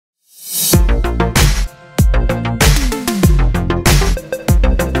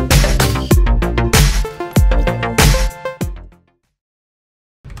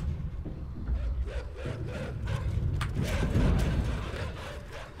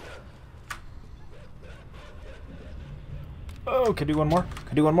Oh, can I do one more? Can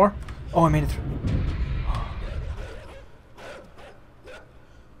I do one more? Oh, I made it through.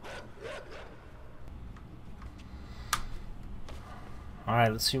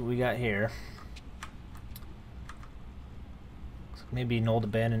 Alright, let's see what we got here. Looks like maybe an old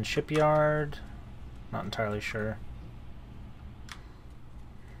abandoned shipyard. Not entirely sure.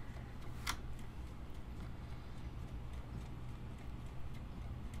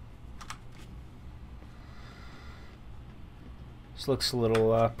 This looks a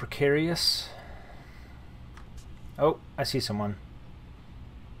little precarious. Oh, I see someone.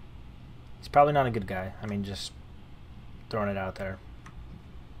 He's probably not a good guy. I mean, just throwing it out there.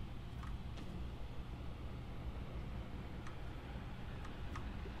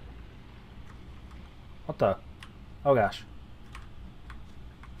 What the? Oh gosh.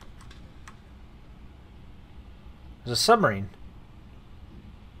 There's a submarine.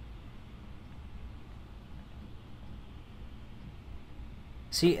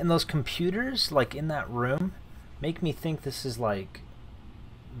 See, and those computers, like in that room, make me think this is like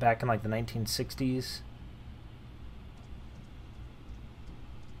back in like the 1960s.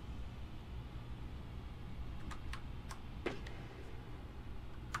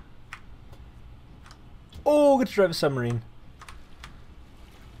 Oh, get to drive a submarine.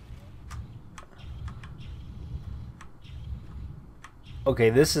 Okay,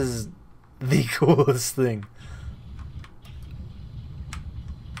 this is the coolest thing.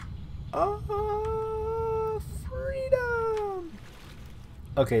 Freedom!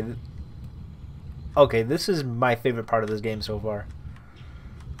 Okay, okay, this is my favorite part of this game so far.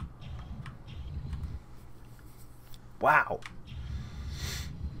 Wow.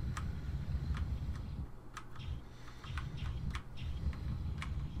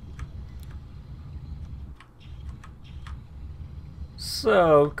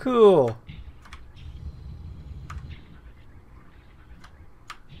 So cool.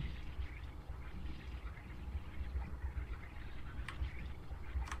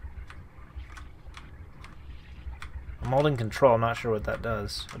 I'm holding control, I'm not sure what that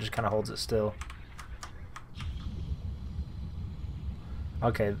does. It just kind of holds it still.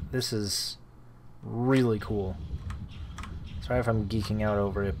 Okay, this is really cool. Sorry if I'm geeking out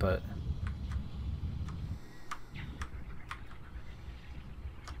over it, but...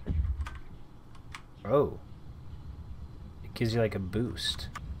 Oh. It gives you like a boost.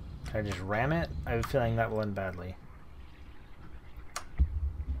 Can I just ram it? I have a feeling that will end badly.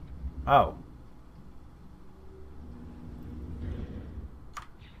 Oh.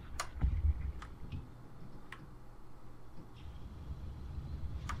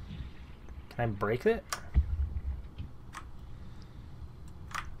 Can I break it?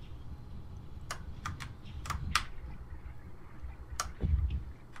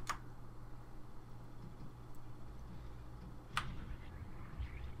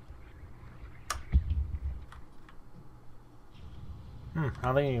 I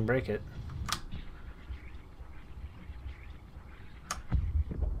don't think you can break it.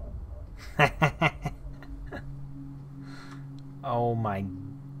 Oh my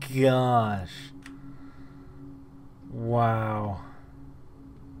gosh. Wow.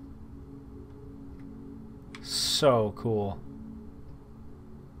 So cool.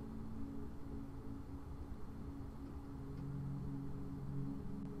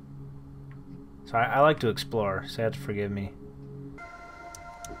 So I like to explore, so you have to forgive me.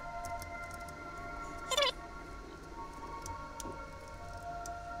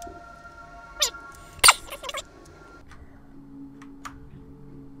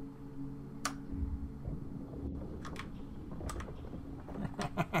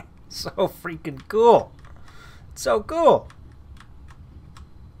 So freaking cool. It's so cool.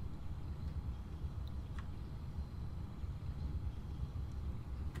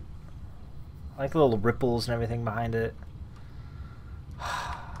 I like the little ripples and everything behind it.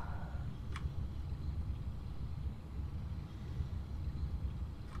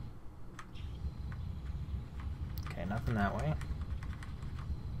 Okay, nothing that way.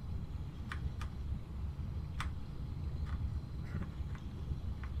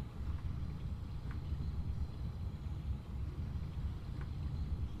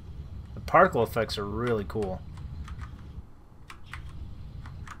 Particle effects are really cool.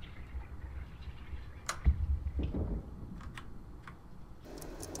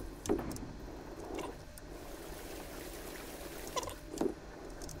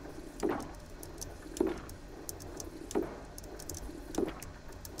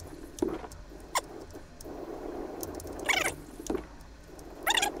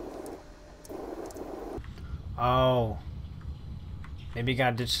 Oh. Maybe you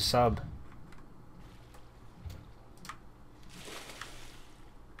gotta ditch the sub.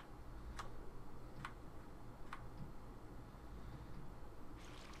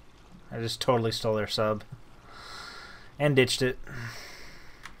 just totally stole their sub. And ditched it.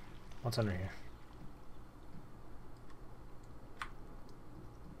 What's under here?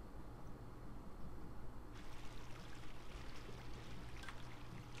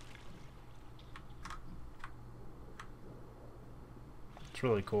 It's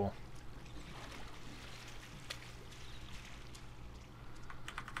really cool.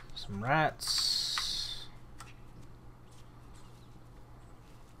 Some rats.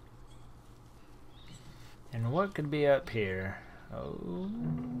 And what could be up here? Oh.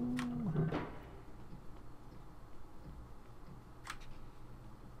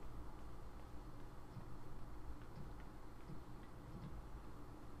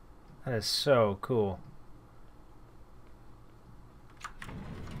 That is so cool.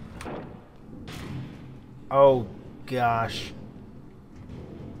 Oh gosh.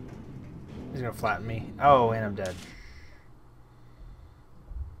 He's gonna flatten me. Oh, and I'm dead.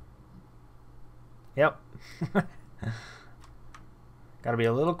 Yep. Gotta be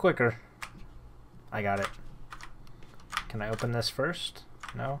a little quicker. I got it. Can I open this first?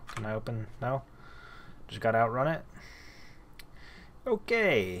 No? Can I open? No? Just gotta outrun it?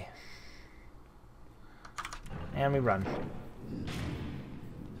 Okay. And we run.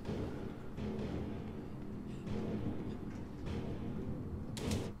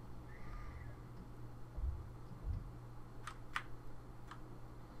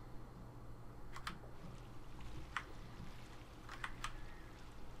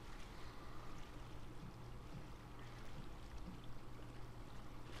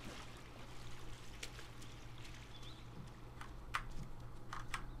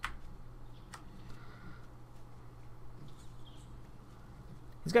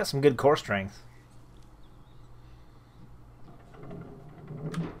 He's got some good core strength.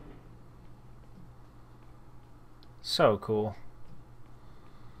 So cool.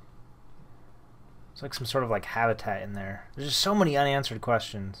 It's like some sort of like habitat in there. There's just so many unanswered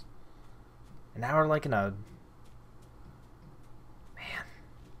questions. And now we're like in a... Man.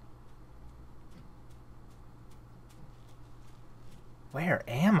 Where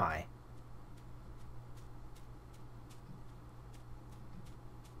am I?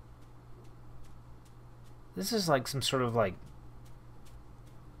 This is like some sort of like...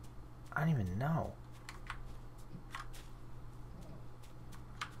 I don't even know.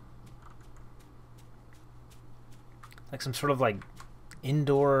 Like some sort of like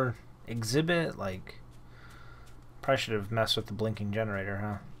indoor exhibit, like... Probably should have messed with the blinking generator,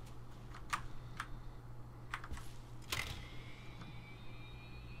 huh?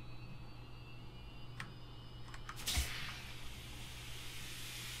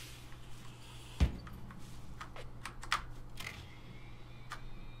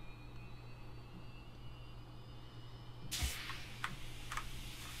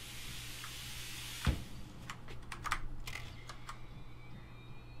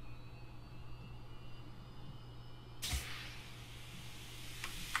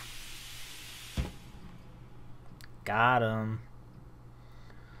 Got him.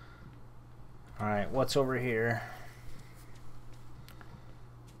 Alright, what's over here?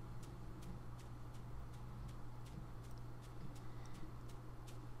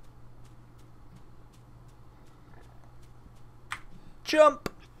 Jump!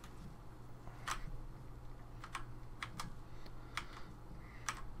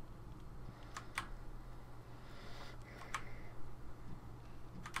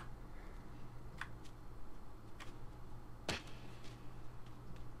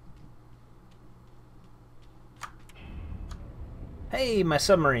 Hey, my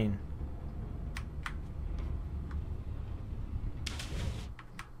submarine.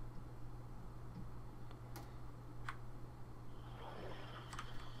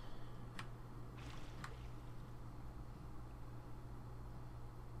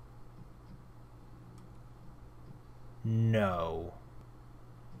 No.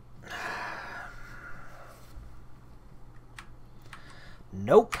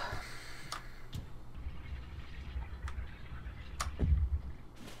 Nope.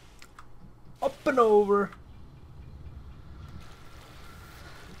 Up and over.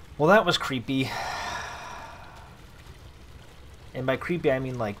 Well, that was creepy. And by creepy, I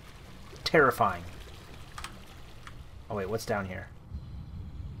mean like terrifying. Oh wait, what's down here?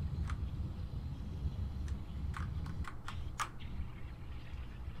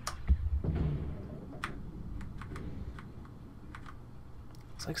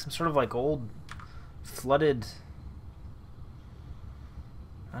 It's like some sort of like old flooded...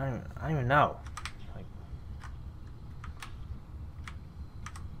 I don't even know. Like,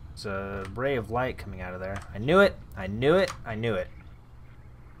 there's a ray of light coming out of there. I knew it. I knew it. I knew it.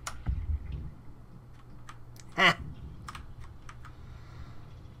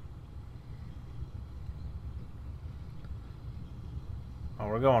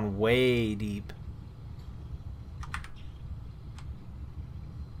 we're going way deep.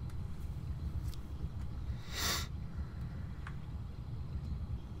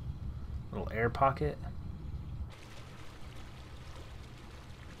 Little air pocket.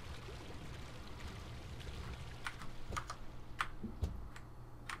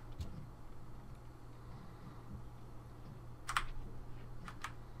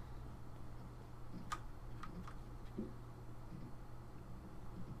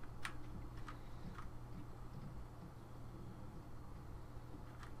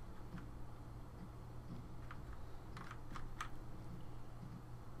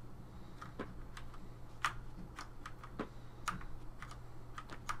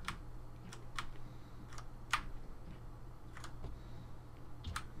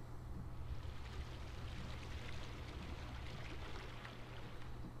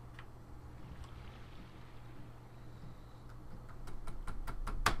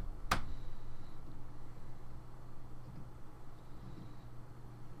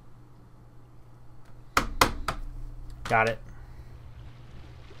 Got it.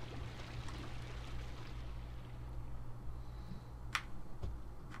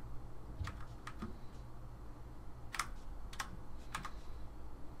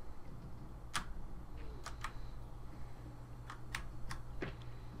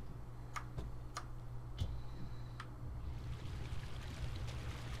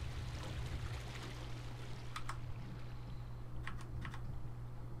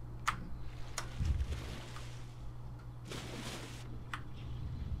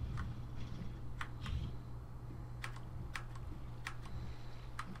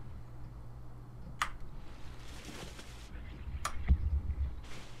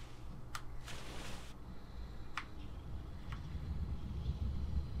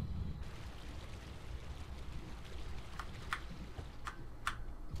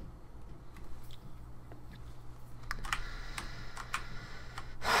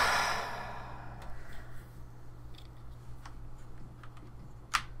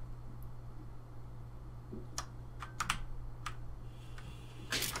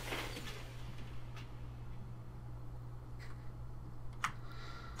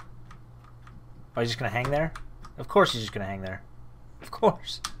 Oh, he's just gonna hang there? Of course he's just gonna hang there. Of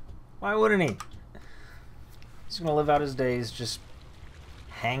course. Why wouldn't he? He's gonna live out his days just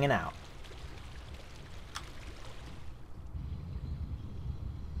hanging out.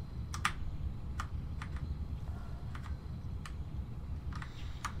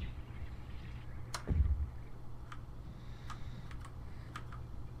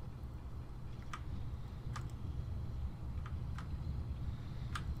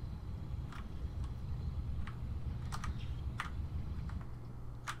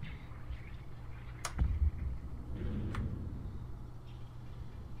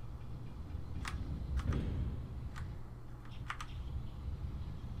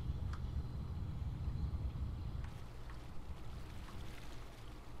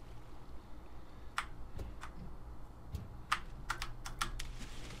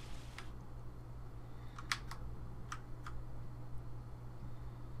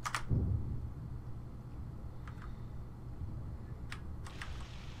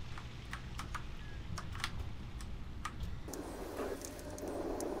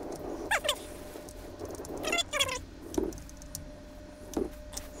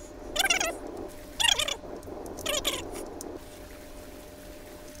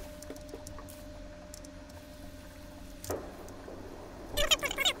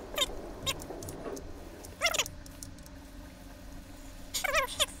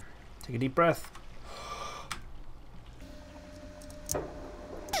 Take a deep breath.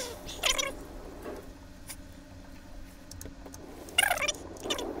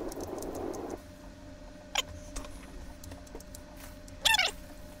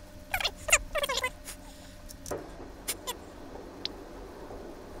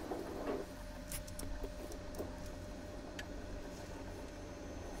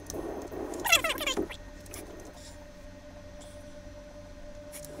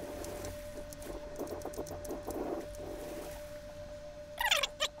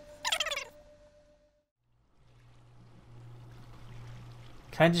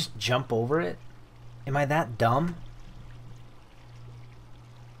 Can I just jump over it? Am I that dumb?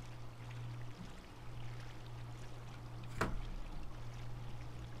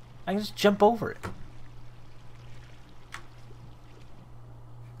 I can just jump over it.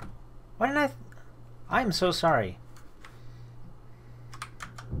 Why didn't I... I'm so sorry.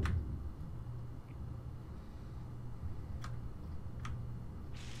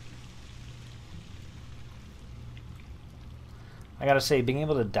 I gotta say, being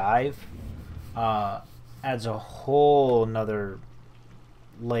able to dive adds a whole nother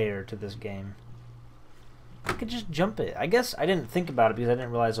layer to this game. I could just jump it. I guess I didn't think about it because I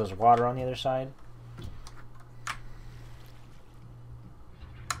didn't realize there was water on the other side.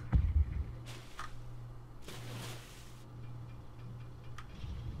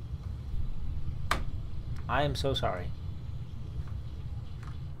 I am so sorry.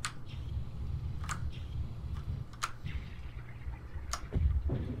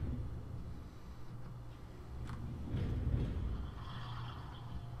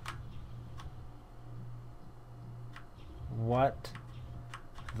 What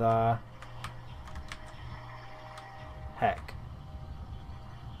the heck?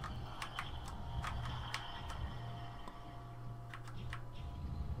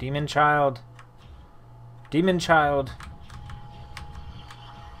 Demon child. Demon child.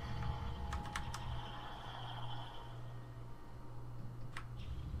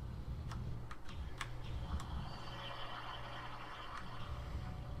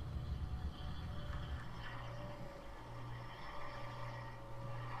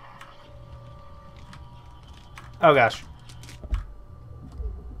 Oh gosh.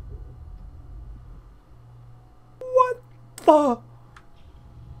 What the?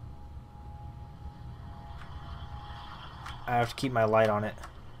 I have to keep my light on it.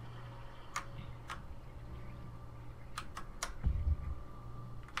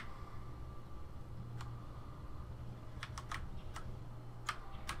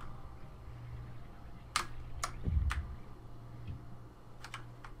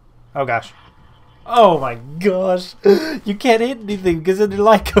 Oh gosh. Oh my gosh. You can't hit anything because then the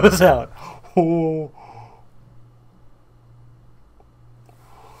light goes out. Oh.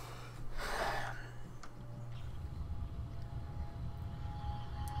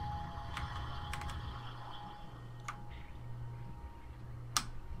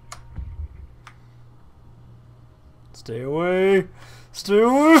 Stay away. Stay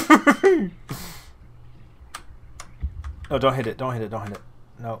away. Oh, don't hit it. Don't hit it. Don't hit it.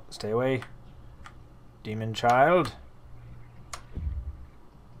 No, stay away. Demon child.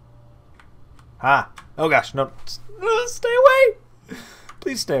 Ah. Oh gosh, no. Stay away.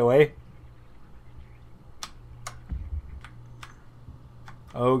 Please stay away.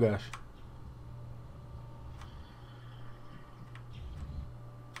 Oh gosh.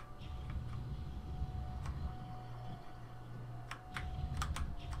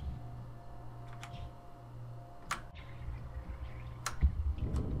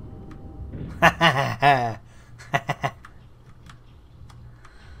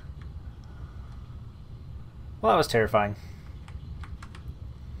 Well, that was terrifying.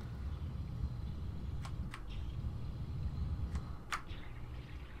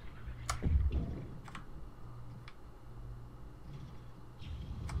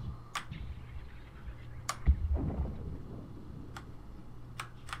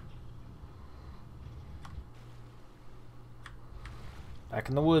 Back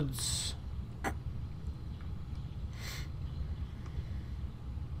in the woods.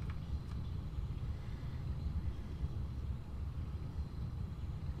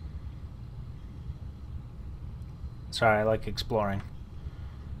 Sorry, I like exploring.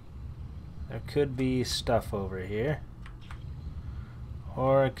 There could be stuff over here.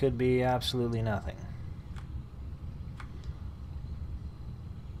 Or it could be absolutely nothing.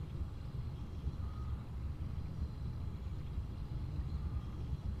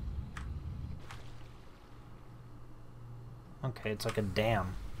 Okay, it's like a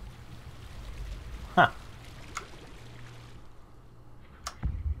dam. Huh.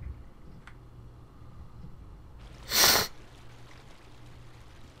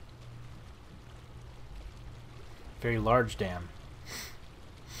 Very large dam.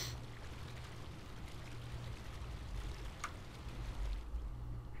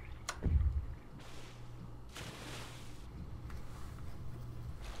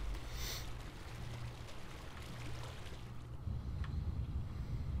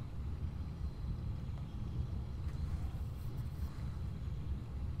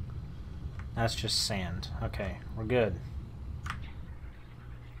 That's just sand. Okay, we're good.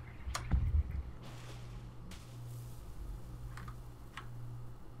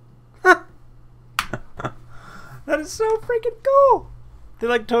 That is so freaking cool! They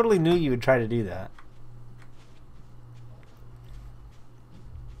like totally knew you would try to do that.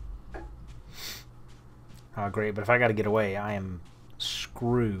 Oh great, but if I gotta get away, I am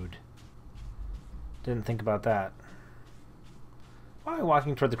screwed. Didn't think about that. Why am I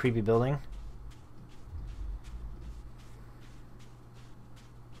walking toward the creepy building?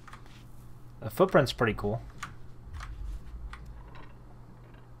 The footprint's pretty cool.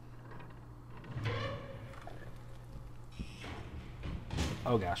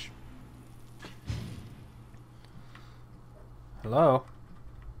 Oh gosh. Hello?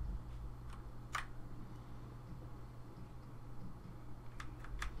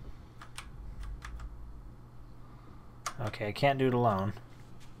 Okay, I can't do it alone.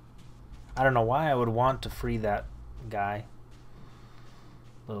 I don't know why I would want to free that guy.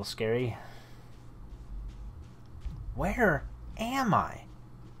 A little scary. Where am I?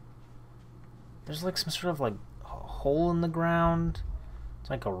 There's like some sort of like hole in the ground. It's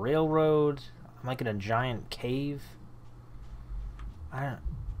like a railroad. I'm like in a giant cave. I don't...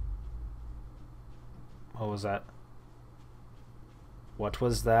 What was that? What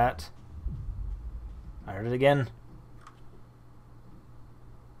was that? I heard it again.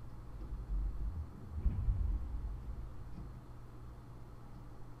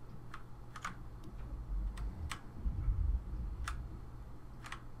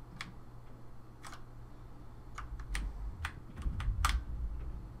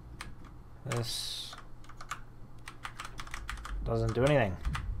 This doesn't do anything.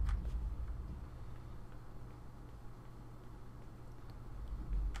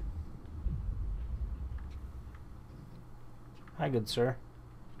 Hi, good sir.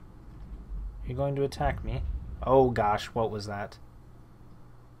 You're going to attack me? Oh gosh, what was that?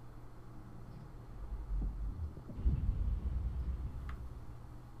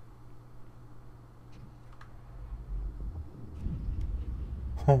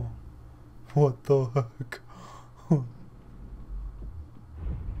 Oh, what the heck?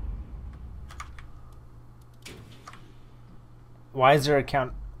 Why is there a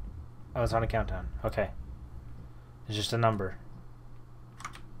count? Oh, it's on a countdown. Okay. It's just a number.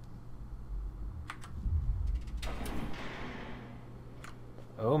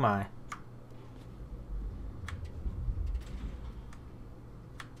 Oh my.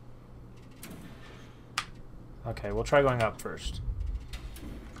 Okay, we'll try going up first.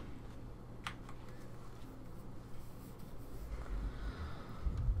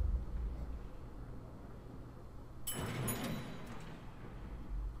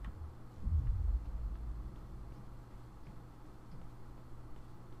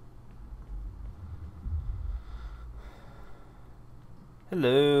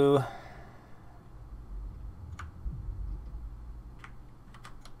 Hello.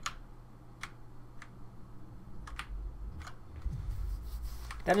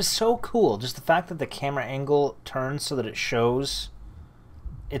 That is so cool. Just the fact that the camera angle turns so that it shows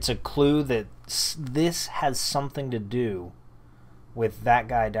it's a clue that this has something to do with that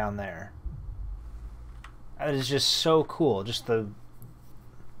guy down there. That is just so cool. Just the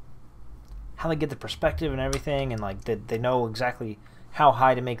how they get the perspective and everything, and like they know exactly how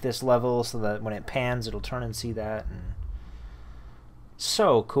high to make this level so that when it pans it'll turn and see that. And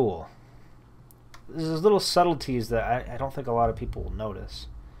so cool. There's little subtleties that I don't think a lot of people will notice,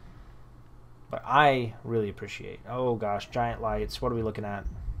 but I really appreciate. Oh gosh, giant lights. What are we looking at?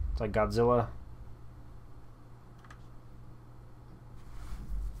 It's like Godzilla.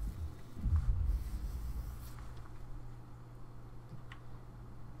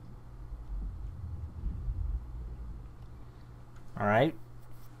 Alright.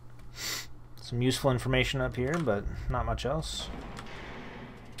 Some useful information up here, but not much else.